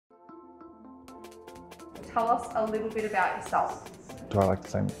tell us a little bit about yourself? Do I like to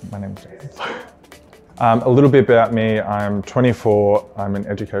say my name's James? A little bit about me. I'm 24, I'm an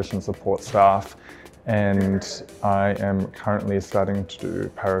education support staff, and I am currently starting to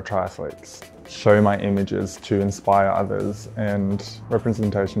do paratriathletes. Show my images to inspire others, and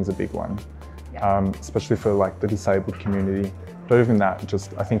representation is a big one, especially for like the disabled community. Not even that,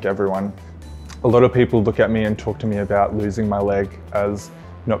 just I think everyone. A lot of people look at me and talk to me about losing my leg as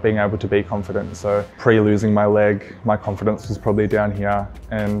not being able to be confident. So pre-losing my leg, my confidence was probably down here,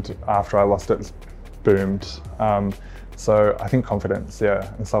 and after I lost it, it boomed. So I think confidence,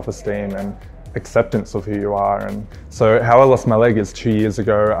 and self-esteem and acceptance of who you are. And so how I lost my leg is 2 years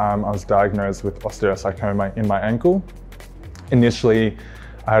ago. I was diagnosed with osteosarcoma in my ankle. Initially,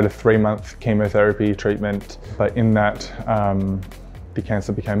 I had a 3-month chemotherapy treatment, but in that, the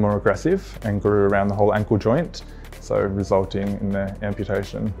cancer became more aggressive and grew around the whole ankle joint, so resulting in the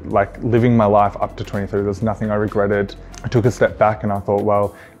amputation. Like living my life up to 23, there's nothing I regretted. I took a step back and I thought,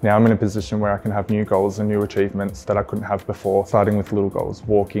 well, now I'm in a position where I can have new goals and new achievements that I couldn't have before, starting with little goals,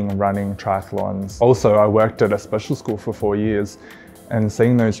 walking, running, triathlons. Also, I worked at a special school for 4 years, and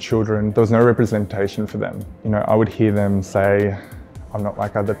seeing those children, there was no representation for them. You know, I would hear them say, I'm not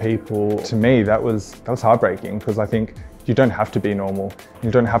like other people. To me, that was heartbreaking, because I think you don't have to be normal.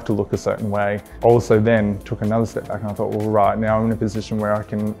 You don't have to look a certain way. Also then took another step back and I thought, well, right, now I'm in a position where I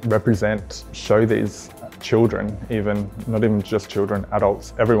can represent, show these children, not even just children,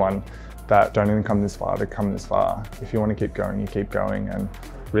 adults, everyone, that don't even come this far to come this far. If you want to keep going, you keep going, and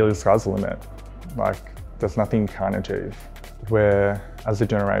really the sky's the limit. Like, there's nothing you can't achieve. Where as a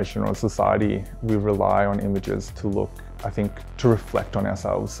generation or a society, we rely on images to look, I think, to reflect on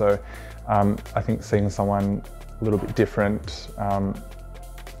ourselves. So I think seeing someone a little bit different,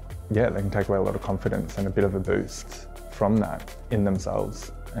 they can take away a lot of confidence and a bit of a boost from that in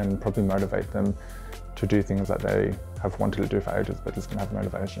themselves, and probably motivate them to do things that they have wanted to do for ages but just didn't have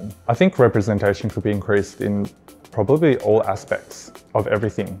motivation. I think representation could be increased in probably all aspects of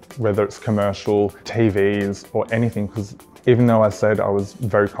everything, whether it's commercial, TVs or anything, because even though I said I was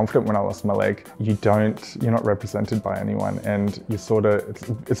very confident when I lost my leg, you're not represented by anyone, and you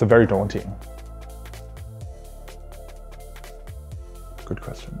it's a very daunting. Good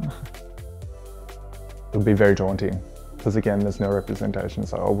question. It would be very daunting, because again, there's no representation,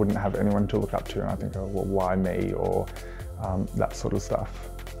 so I wouldn't have anyone to look up to, and I think, oh, well, why me, or that sort of stuff.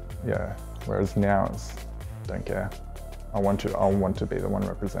 Yeah, whereas now it's, don't care. I want to be the one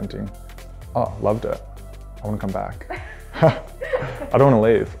representing. Oh, loved it. I want to come back. I don't want to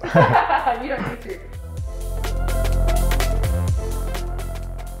leave. You don't need to.